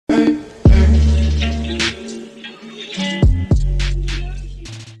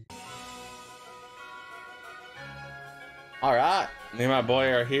Me and my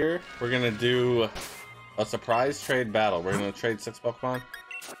boy are here. We're gonna do a surprise trade battle. We're gonna trade 6 Pokemon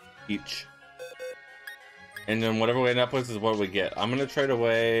each. And then whatever we end up with is what we get. I'm gonna trade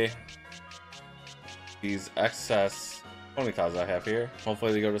away these excess Ponytas I have here.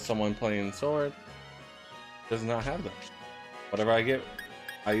 Hopefully they go to someone playing Sword. Does not have them. Whatever I get,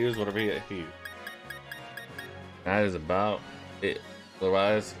 I use. Whatever he gets, he uses. That is about it.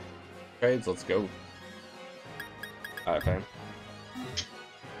 Otherwise, trades, let's go. Alright, fam.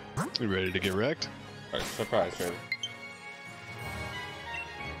 You ready to get wrecked? Alright, surprise trade.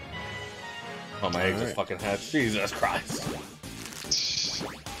 Oh, my egg just fucking hatched. Jesus Christ.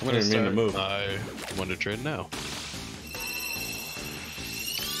 I'm gonna mean to move. I want to trade now.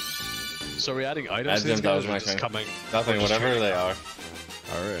 So are we adding items to these guys or just coming? Nothing, whatever they are.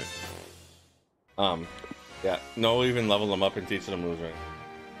 Alright. Yeah, no, even level them up and teach them moves right.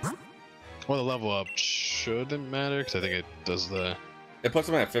 Well, the level up shouldn't matter because I think it does the... It puts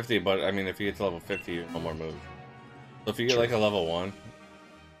them at 50, but I mean, if you get to level 50, you have no more moves. So if you get like a level 1...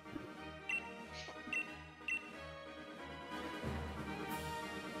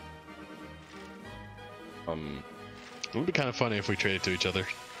 It would be kind of funny if we traded to each other.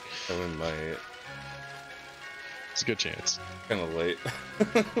 I wouldn't might. It's a good chance. Kind of late.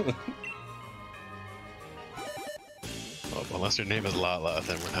 Oh, unless your name is Lala,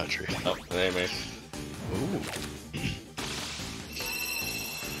 then we're not trading. Oh, name is. Ooh.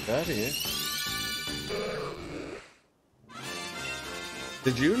 Got it.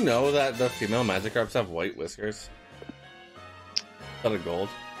 Did you know that the female Magikarps have white whiskers? Instead of gold?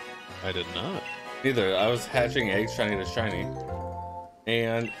 I did not. Neither. I was hatching eggs trying to get a shiny.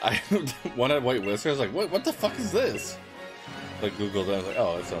 And I one had white whiskers. I was like, what the fuck is this? Like Googled it. I was like,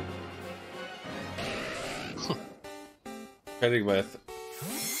 oh, it's a trading with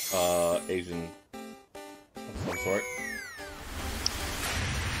Asian of some sort.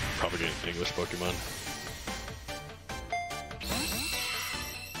 Probably getting English Pokemon.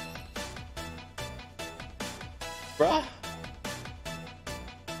 Bruh.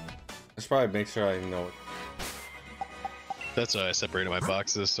 I should probably make sure I know it. That's why I separated my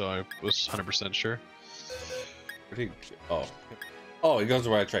boxes, so I was 100% sure. Where'd he... Oh. Oh, he goes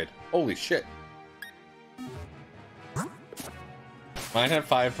where I trade. Holy shit. Mine had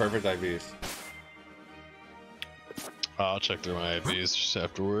 5 perfect IVs. I'll check through my IVs just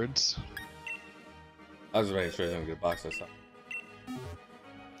afterwards. I was just making sure I didn't get a box this time.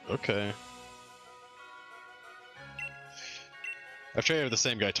 Okay. I've traded with the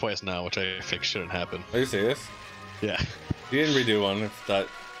same guy twice now, which I think shouldn't happen. Are you serious? Yeah. You didn't redo one if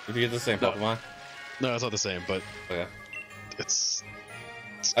you get the same Pokemon? No, it's not the same, but Okay. it's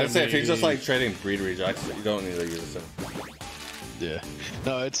I'd say if you're just like trading breed rejects, you don't need to use it. Yeah.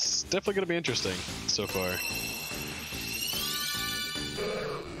 No, it's definitely gonna be interesting so far.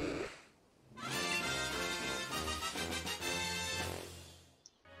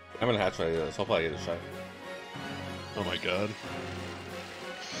 I'm gonna hatch right this. Hopefully I get a shiny. Oh my god.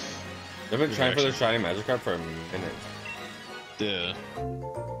 I've been trying for the shiny Magikarp for a minute. Yeah.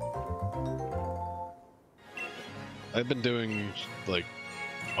 I've been doing like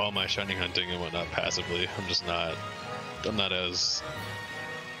all my shiny hunting and whatnot passively. I'm not as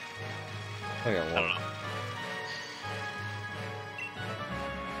I got I one. don't know.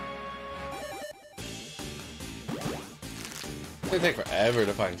 They take forever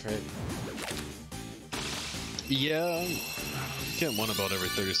to find trade. Yeah, I'm getting one about every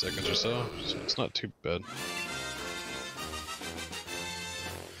 30 seconds or so it's not too bad.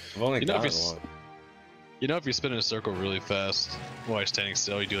 I've only gotten if one. You know, if you spin in a circle really fast while you're standing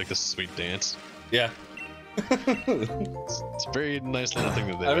still, you do like this sweet dance. Yeah. It's a very nice little thing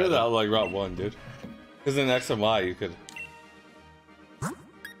that they I heard added. that on like Route 1, dude. Because in X and Y you could...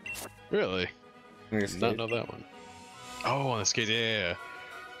 Really? Did not know that one. Oh, on the skate, yeah.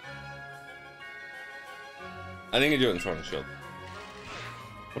 I think you do it in Sword and Shield.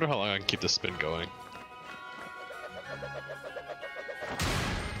 Wonder how long I can keep the spin going.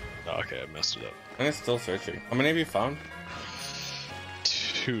 Oh, okay, I messed it up. I think it's still searching. How many have you found?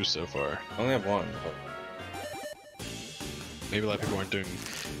 2 so far. I only have 1. But... Maybe a lot of people aren't doing...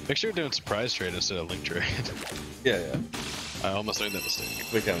 Make sure you're doing surprise trade instead of link trade. Yeah. I almost made that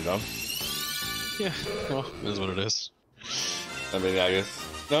mistake. We kind of dumb. Yeah, well, it is what it is. I mean, I guess...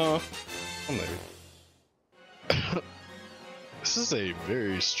 No. Well, maybe. This is a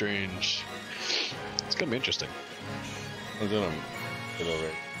very strange... It's gonna be interesting. I'm doing it over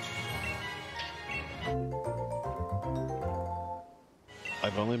it.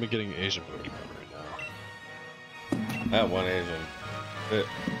 I've only been getting Asian Pokemon right now. I have 1 Asian. I'm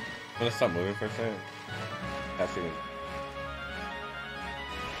gonna stop moving for a second. Actually,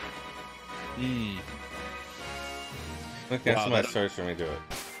 Cancel my search when we do it.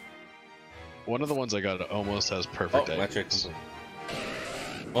 One of the ones I got almost has perfect IVs.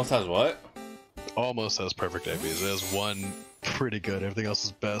 Almost has what? Almost has perfect IVs. It has one pretty good. Everything else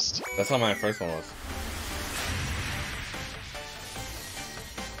is best. That's how my first one was.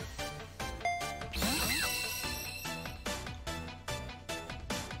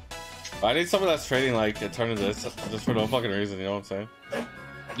 I need someone that's trading like a ton of this just for no fucking reason, you know what I'm saying?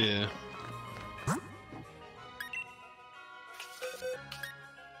 Yeah.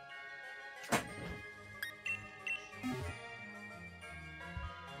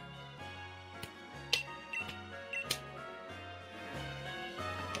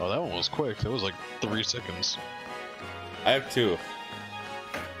 Oh, that one was quick. That was like 3 seconds. I have 2.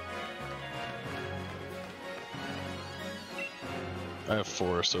 I have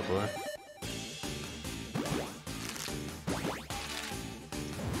 4 so far.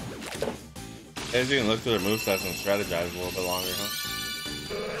 As you can look through their movesets and strategize a little bit longer, huh?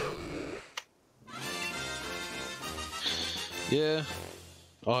 Yeah.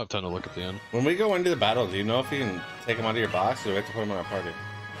 I'll have time to look at the end. When we go into the battle, do you know if you can take them out of your box or do we have to put them in our party?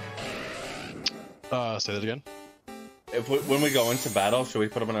 Say that again? When we go into battle, should we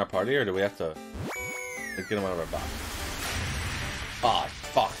put them in our party or do we have to get them out of our box? Ah,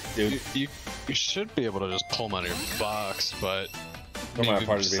 fuck, dude. You should be able to just pull them out of your box, but Put them in our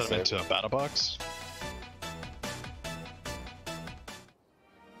party to be set them safe. into a battle box.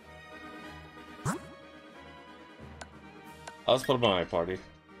 I'll just put them in my party.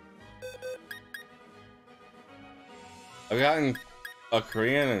 I've gotten a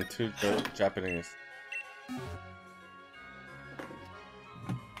Korean and 2 Japanese.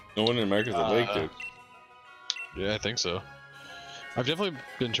 No one in America's awake, dude. Yeah, I think so. I've definitely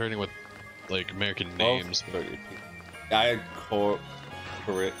been trading with like American names. I had Corlia.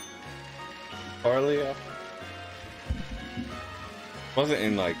 Wasn't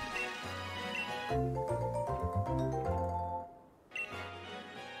in like.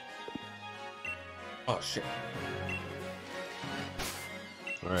 Oh shit.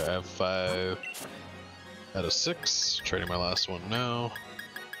 Alright, I have 5 out of 6. Trading my last one now.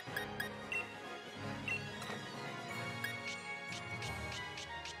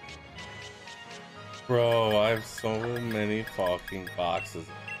 Bro, I have so many fucking boxes.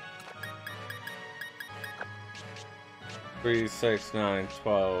 3, 6, 9,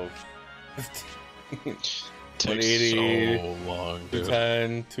 12, 15, Takes 180, so long, dude.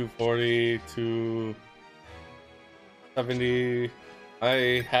 210, 240, 270.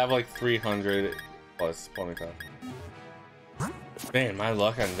 I have like 300 plus 25. Man, my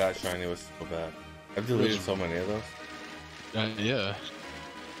luck on that shiny was so bad. I've deleted so many of those. Yeah.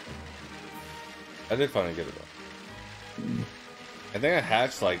 I did finally get it though. I think I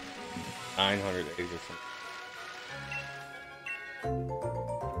hatched like 900 eggs or something.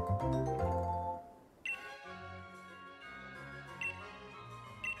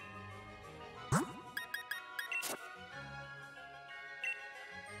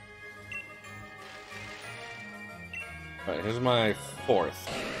 Alright, here's my 4th.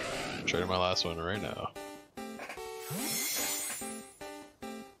 Trading my last one right now.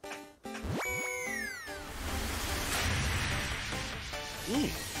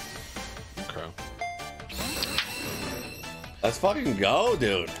 Okay. Let's fucking go,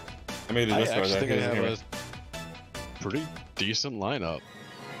 dude. I mean, I actually think I have a pretty decent lineup.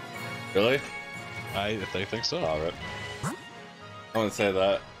 Really? I think so. Alright. I wouldn't say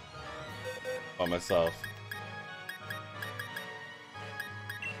that about myself.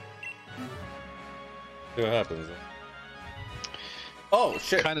 See what happens. Oh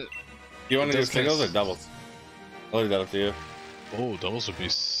shit! Kind of. You want to do singles or doubles? I'll leave that up to you. Oh, doubles would be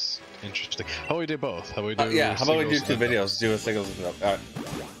interesting. How about we do both? How about we do? Yeah. How about we do singles 2 and videos? Do a singles and doubles. All right.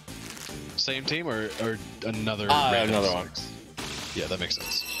 Same team or another? Another one. Yeah, that makes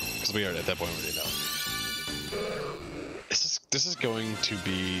sense. Because we are at that point already know. This is going to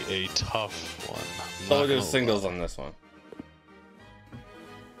be a tough one. So we'll do singles on this one.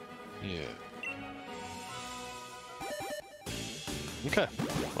 Yeah. Okay.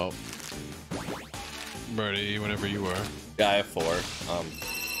 Well, ready whenever you are. Yeah, I have 4.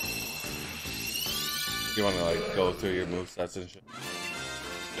 You want to like go through your movesets and shit?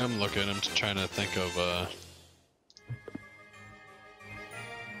 I'm looking. I'm trying to think of.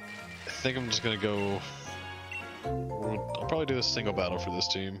 I think I'm just gonna go. I'll probably do a single battle for this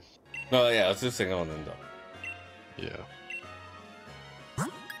team. No, yeah, let's do single and then double. Yeah.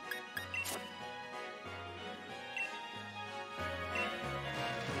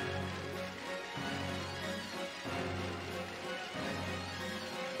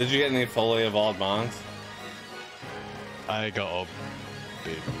 Did you get any fully evolved mons? I got all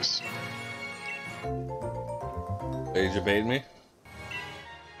babies. Did you bait me?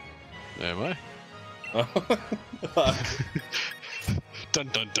 Am I? Oh. Dun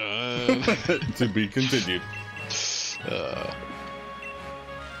dun dun. To be continued.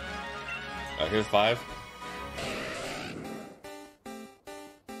 Here's 5.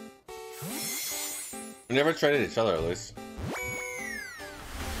 We never traded each other, at least.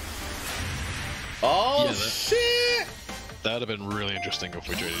 Oh, Yeah, shit! That would have been really interesting if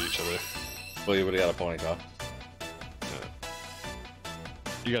we traded each other. Well, you would have got a ponytail.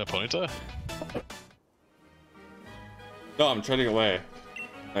 You got a ponytail? No, I'm trading away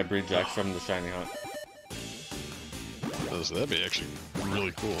my breed jacks from the shiny hunt. Oh, so that'd be actually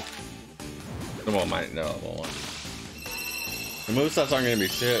really cool. Well, no, it won't. The movesets aren't gonna be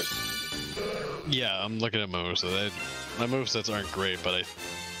shit. Yeah, I'm looking at my movesets. My movesets aren't great, but I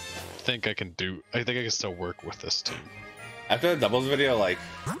think I can still work with this team. After the doubles video, like,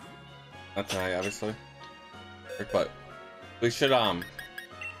 not tonight, obviously, but we should find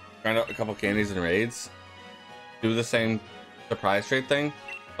out a couple candies and raids, do the same surprise trade thing,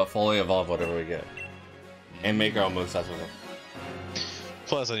 but fully evolve whatever we get, and make our own movesets with them.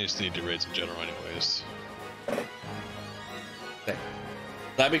 Plus, I just need to raids in general, anyways. Sick.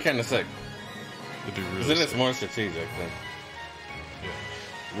 That'd be kind of sick. It'd be really. Because then it's sick. more strategic. Then. Yeah.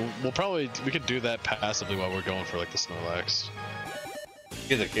 We could do that passively while we're going for like the Snorlax.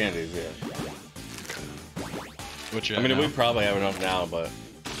 Get the candies, yeah. What you I mean, at we now? probably have enough now, but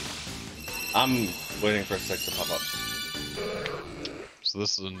I'm waiting for 6 to pop up. So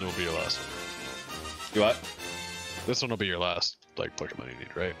this will be your last one. You what? This one will be your last like Pokemon you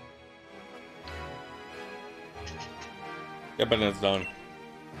need, right? Yeah, but it's done.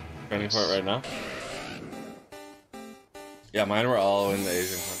 Training for it right now. Yeah, mine were all in the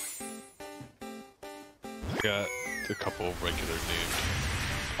Asian one. I got a couple regular named.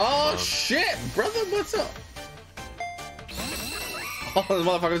 Oh shit, brother, what's up? Oh, this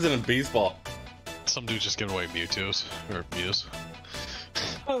motherfucker's in a beast ball. Some dude just giving away Mewtwo's or Mews.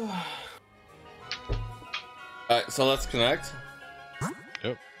 Alright, so let's connect.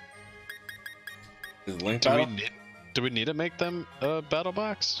 Yep. Is Link battle? Do we need to make them a battle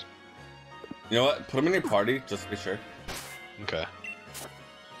box? You know what? Put them in your party, just to be sure. Okay.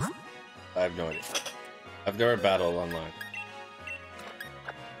 I have no idea. I've never battled online.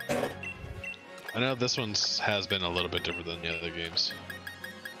 I know this one's has been a little bit different than the other games.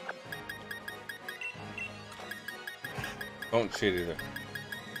 Don't cheat either.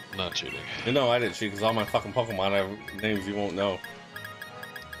 I'm not cheating. You know I didn't cheat because all my fucking Pokemon have names you won't know.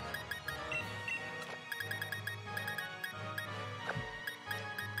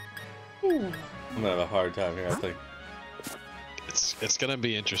 I'm gonna have a hard time here, I think. It's gonna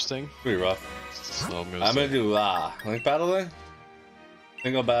be interesting. Pretty rough. So I'm gonna do Link battle then?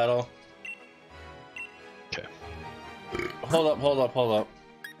 Single battle. Okay. Hold up.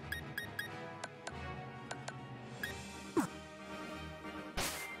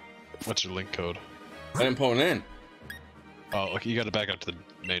 What's your link code? I didn't put one in. Oh, okay, you gotta back up to the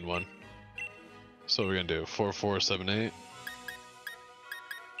main one. So we're gonna do 4478.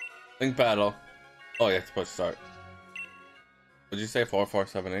 Link battle. Oh, you have to push start. Did you say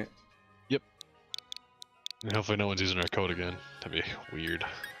 4478? Yep. And hopefully no one's using our code again. That'd be weird.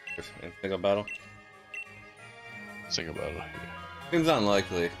 Single battle. Single battle. Yeah. Seems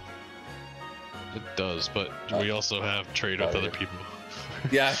unlikely. It does, but we also have trade with other people.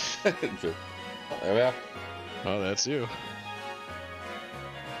 Yeah. True. There we are. Oh, that's you.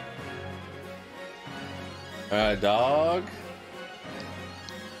 Dog.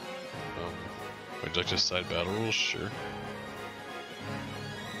 Would you like to side battle rules? Sure.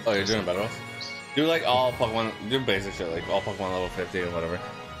 Oh, you're doing battles? Do like all Pokemon, do basic shit, like all Pokemon level 50 and whatever.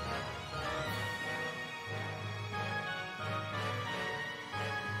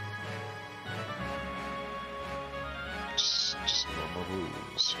 Just normal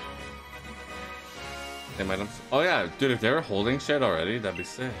rules. Same items. Oh yeah, dude, if they were holding shit already, that'd be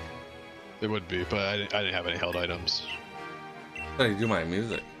sick. They would be, but I didn't have any held items. How do you do my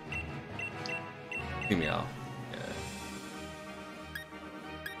music? Meow. Yeah.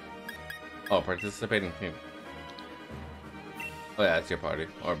 Oh, participating team. Oh yeah, it's your party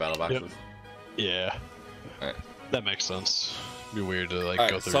or battle boxes. Yep. Yeah. Alright. That makes sense. It'd be weird to like All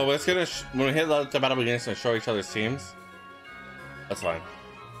go right, through. so it's gonna when we hit the battle beginning, it's gonna show each other's teams. That's fine.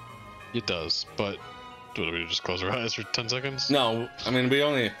 It does, but do we just close our eyes for 10 seconds? No, I mean we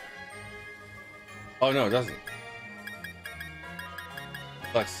only. Oh no, it doesn't.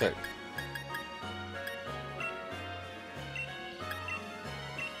 It's like 6.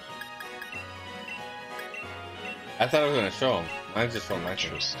 I thought I was gonna show him. Mine's just showing my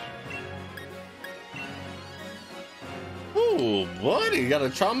interest. Ooh, buddy, you got a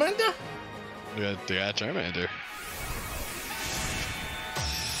Charmander? Yeah, Charmander.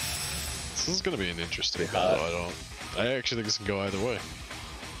 This is gonna be an interesting battle. I actually think this can go either way.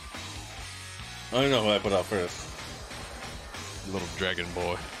 I don't know who I put out first. Little dragon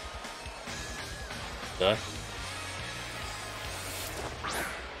boy. Duh.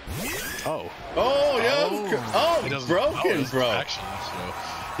 Oh. Oh, yeah. Oh, it broken, bro. Action, so.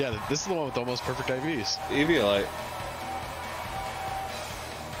 Yeah, this is the one with almost perfect IVs. Eviolite.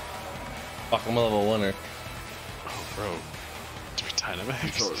 Fuck, I'm a level 1er. Oh, bro.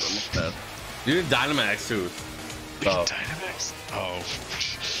 Dynamax. Almost dead. You did Dynamax too. Oh. Dynamax? Oh.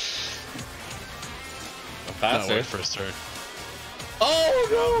 I'm faster. Wait, first turn. Oh,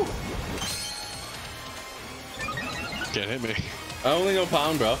 no! Can't hit me. I only know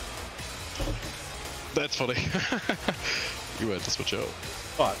pound, bro. That's funny. You had to switch out.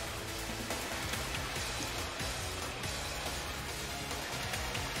 Fuck.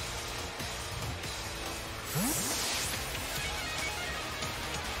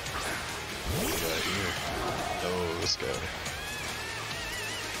 Oh, this guy.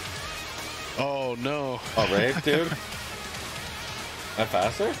 Oh no. Oh, Rafe, dude. Am I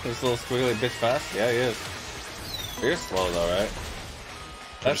faster? This little squiggly bitch fast? Yeah, he is. You're slow though, right?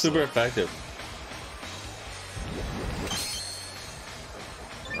 That's super effective.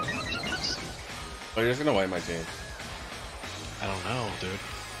 Oh, you're just gonna wipe my team. I don't know, dude.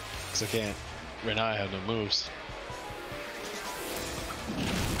 Cause I can't. Right now I have no moves.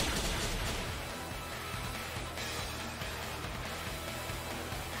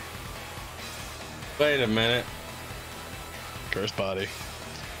 Wait a minute. Curse body.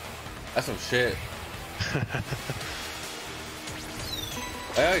 That's some shit.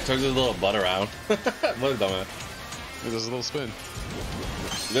 I like turned this little butt around. What a dumbass. There's a little spin.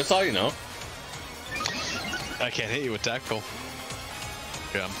 That's all you know. I can't hit you with tackle.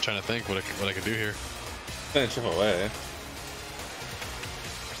 Okay, I'm trying to think what I can do here. Gonna chip away.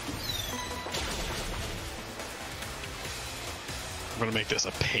 I'm gonna make this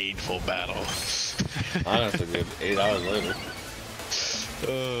a painful battle. Honestly, dude, 8 hours later.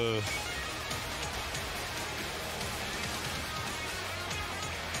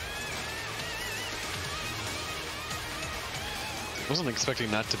 Wasn't expecting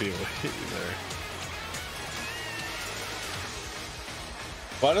not to be able to hit you there.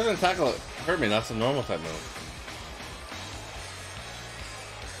 Why doesn't tackle hurt me? That's a normal type move.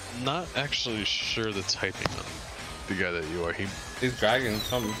 Not actually sure the typing on the guy that you are. He's dragging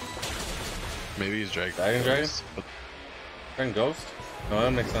something. Maybe he's dragging. Dragon? Dragon Ghost? No,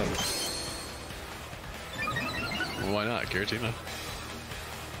 that makes sense. Well, why not? Giratina.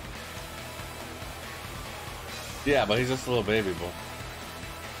 Yeah, but he's just a little baby boy.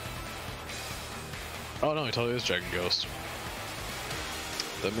 Oh no, he totally is Dragon Ghost.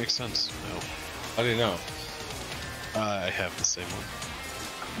 That makes sense. No. How do you know? I have the same one.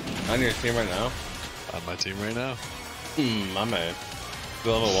 On your team right now? On my team right now. My man.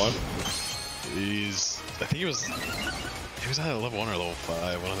 Level 1? I think he was either level 1 or level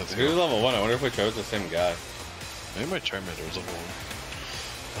 5. One of the If two. he was level 1, I wonder if we chose the same guy. Maybe my Charmander was level 1.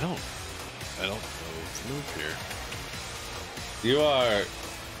 I don't know the move here. You are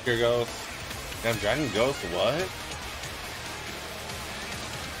Pure Ghost. Damn, Dragon Ghost, what?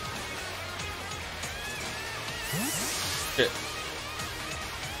 Shit.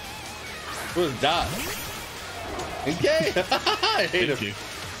 Who is that? Okay! I hate Thank him. you.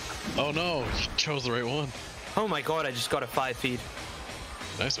 Oh no, you chose the right one. Oh my god, I just got a 5 feed.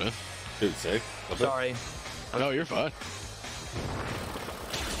 Nice, man. Dude, sick. Sorry. No, you're fine.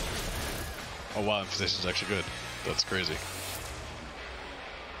 Oh wow, position's actually good. That's crazy.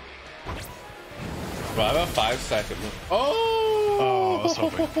 Bro, I have a 5-second. Oh, I was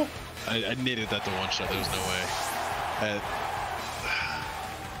hoping. I needed that to one shot. There was no way.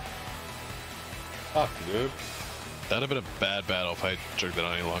 Fuck, dude. That'd have been a bad battle if I dragged that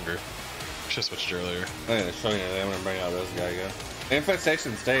on any longer. Should've switched earlier. I'm gonna show you. I'm gonna bring out this guy again.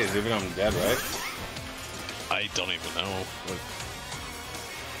 Infestation stays even if I'm dead, right? I don't even know.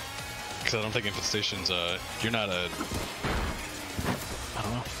 Because I don't think infestation's you're not a. I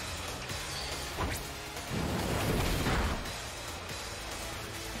don't know.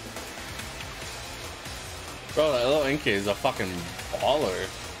 Bro, that little Inky is a fucking baller.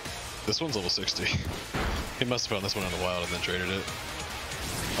 This one's level 60. He must have found this one in the wild and then traded it.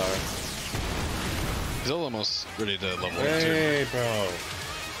 He's almost ready to level 2. Hey, bro.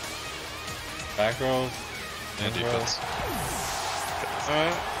 Back row. And defense.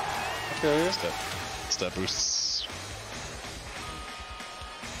 Alright. I feel you. Step boosts.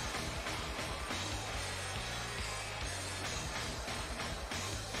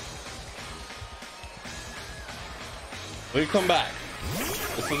 We come back.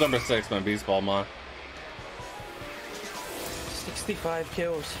 This was number 6, my Beast Ball Mon. 65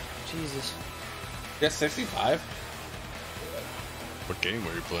 kills. Jesus. Yeah, 65? What game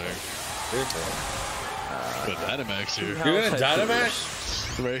were you playing? Seriously. Got Dynamax here. You're gonna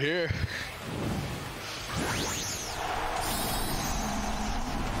Dynamax? Right here.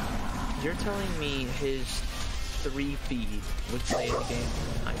 You're telling me his 3 feed would play the game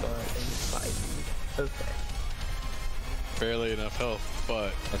I got in 5 feed. Okay. Barely enough health,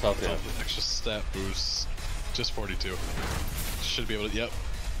 but That's all, yeah. extra stat boost. Just 42. Should be able to. Yep.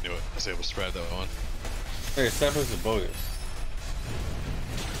 Knew it. I was able to spread that one. Hey, stat boost is bogus.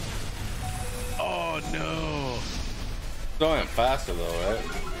 Oh no. It's going faster though, right?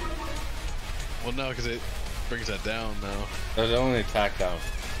 Well, no, because it brings that down now. There's only attack down.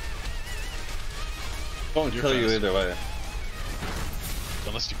 Won't You're kill you fast. either way.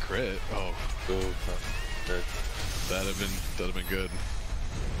 Unless you crit. Oh, Ooh, okay. that'd have been good.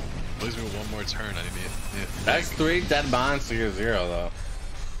 Leaves me with one more turn. I need. That's 3 dead mons to your 0 though.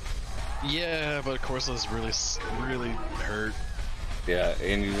 Yeah, but Corso's really hurt. Yeah,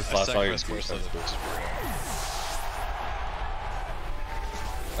 and you just lost all your Corso. defense.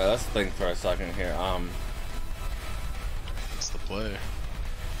 Let's think for a second here. That's the play.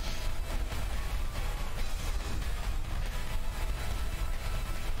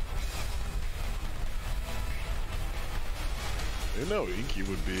 You know, Inky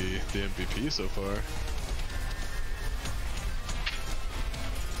would be the MVP so far.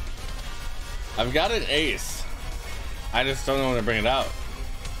 I've got an ace. I just don't know when to bring it out.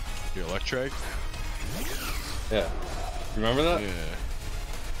 Your Electric? Yeah. You remember that?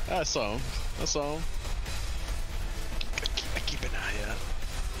 Yeah. I saw him. I keep an eye out.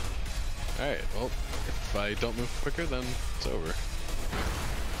 Alright, well, if I don't move quicker, then it's over.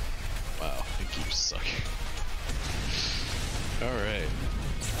 Wow, I think you suck. Alright.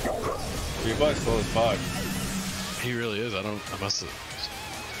 Your boy's slow as fuck. He really is. I must have.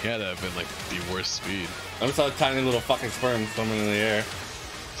 He had to have been like the worst speed. I saw a tiny little fucking sperm swimming in the air.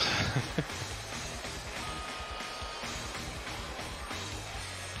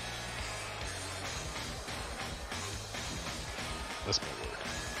 This might work.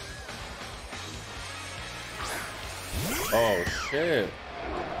 Oh shit.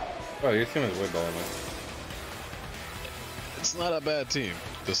 Oh, your team is way better, man. It's not a bad team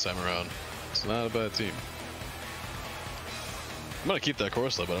this time around. It's not a bad team. I'm gonna keep that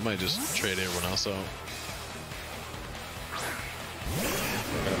Corso, but I might just trade everyone else out.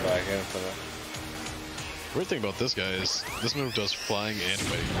 I'm gonna back in for that. Weird thing about this guy is this move does flying and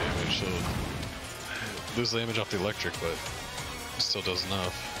fighting damage, so lose damage off the electric, but it still does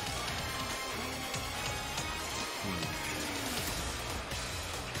enough.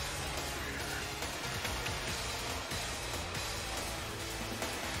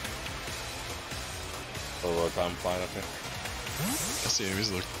 A little time flying up here. I see him, he's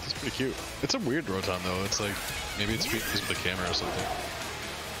pretty cute. It's a weird Rotom though, it's like, maybe it's because of the camera or something.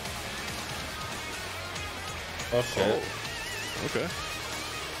 Oh shit. Oh, okay.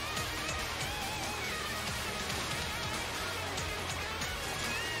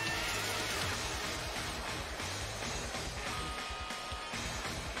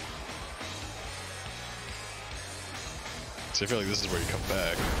 See, I feel like this is where you come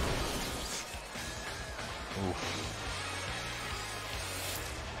back. Oof.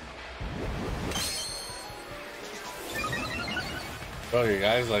 Bro, your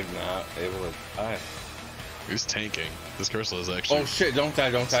guy's like not able to die. He's tanking. This Cursor is actually. Oh shit, don't die,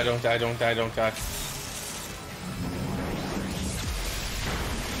 don't die, don't die, don't die, don't die.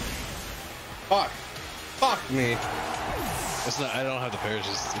 Fuck. Fuck me. It's not. I don't have the parries.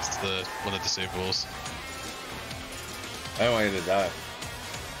 It's the one that disables. I don't want you to die.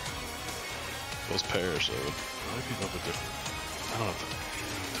 Those pairs, so might be a little bit different. I don't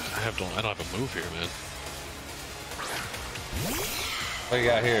have the. I don't have a move here, man. What you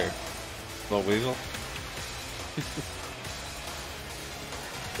got here? Little weasel?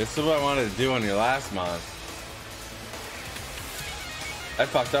 This is what I wanted to do on your last mod. I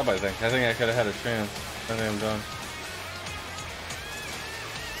fucked up, I think. I think I could have had a chance. I think I'm done.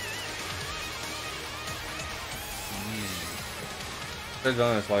 Could have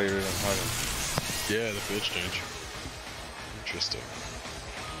done this while you were even talking. Yeah, the field change. Interesting.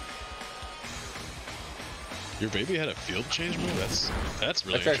 Your baby had a field change move? That's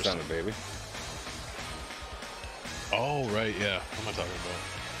really That's interesting. on the baby. Oh, right, yeah. What am I talking about?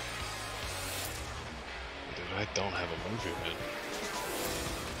 Dude, I don't have a move here, man.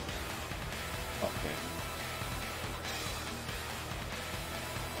 Okay.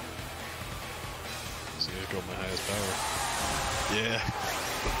 So I go with my highest power. Yeah.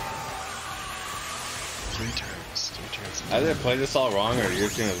 3 turns. 3 turns. I either played this all wrong or your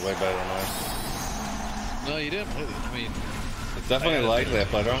team is way better than mine. No, you didn't play it. I mean, It's definitely likely I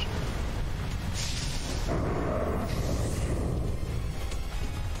played wrong.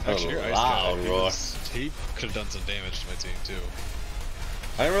 Actually, your ice loud, guy, bro. he could have done some damage to my team too.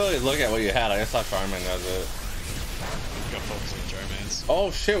 I didn't really look at what you had. I just saw Charmin. That was it. Got focused on the Charmans.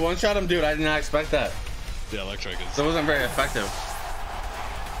 Oh shit! One shot him, dude. I did not expect that. Yeah, Electric is. That wasn't very effective.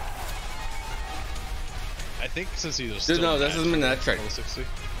 I think since he was. Dude, no, this is Electric. 60.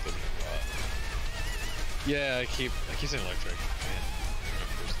 Yeah, I keep saying Electric. Man, I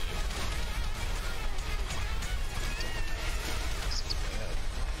remember his name. This is bad.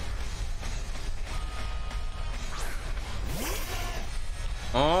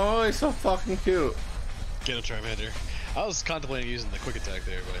 Oh, he's so fucking cute. Get a Charmander. I was contemplating using the quick attack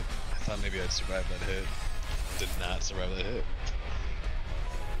there, but I thought maybe I'd survive that hit. Did not survive that hit.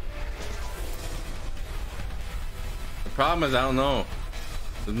 The problem is I don't know.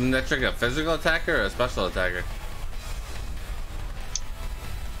 Is Electric a physical attacker or a special attacker?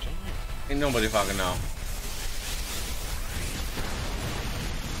 Ain't nobody fucking know.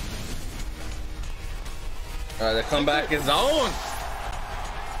 Alright, the comeback is on!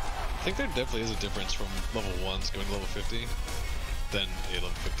 I think there definitely is a difference from level 1s going to level 50 than a level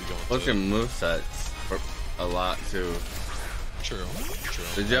 50 going What's to... your movesets? A lot too. True.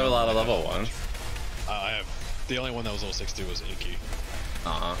 Did you have a lot of level 1s? I have... The only one that was level 60 was Inky.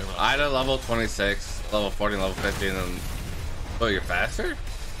 I had a level 26, level 40, level 50, and then... Oh, you're faster?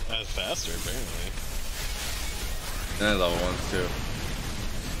 That's faster, apparently. And then level 1s too.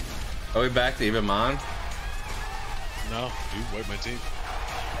 Are we back to even Mon? No, you wiped my team.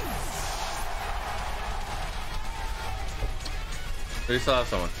 Or you still have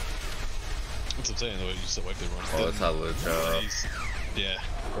someone? That's what I'm saying, though, you just wiped everyone. Oh, that's how Lucha. Yeah,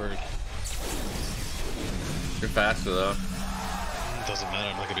 bird. You're faster though. Doesn't matter,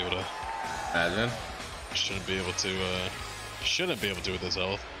 I'm not gonna be able to... Imagine. Shouldn't be able to with this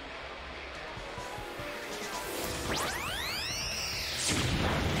health.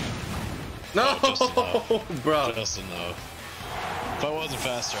 No, oh, bro. Just enough. If I wasn't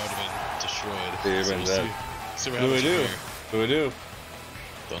faster, I would have been destroyed. You've been dead. See what Who we happens do? here. Who we do?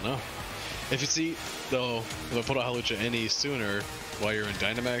 Don't know. If you see, though, if I put out Halucha any sooner while you're in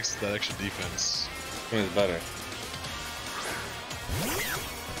Dynamax, that extra defense. Which is better?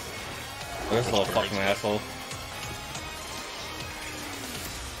 This little fucking asshole.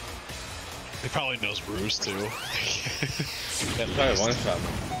 He probably knows Bruce too. That's probably one shot.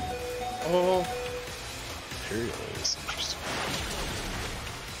 Oh. Imperial is interesting.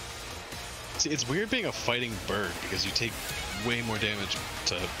 See, it's weird being a fighting bird because you take way more damage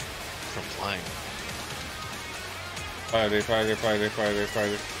from flying. Friday.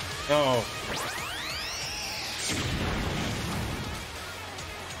 No.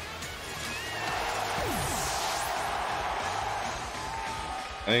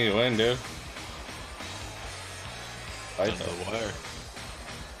 I think you win, dude. Down to the wire.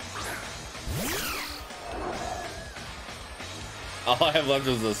 All I have left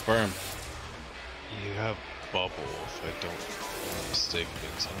is the sperm. You have bubble, if I don't mistake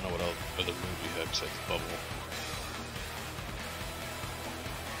things. I don't know what other move you had besides bubble.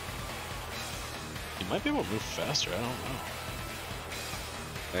 You might be able to move faster, I don't know.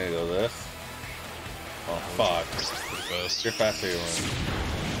 There you go, this. Oh, fuck. Pretty fast. You're faster, you win.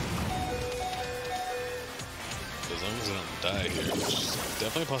 As long as I don't die here, which is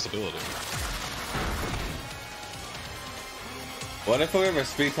definitely a possibility. What if we have a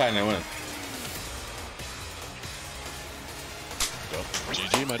speed tie and I win? Well,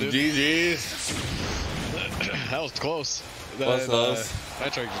 GG, my dude. GG's. That was close. Close. I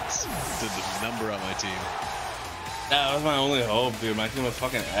tried to did the number on my team. That was my only hope, dude. My team was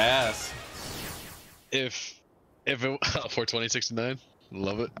fucking ass. If it for 2069,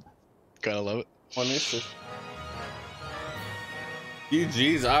 love it. Gotta love it. 26.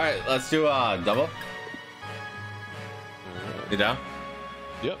 GG's. All right, let's do double. You down?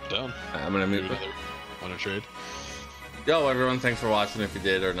 Yep, down. I'm gonna mute. Want to trade? Yo, everyone, thanks for watching. If you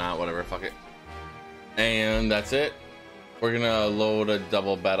did or not, whatever, fuck it. And that's it. We're gonna load a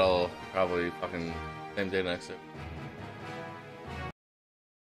double battle probably fucking same day next week.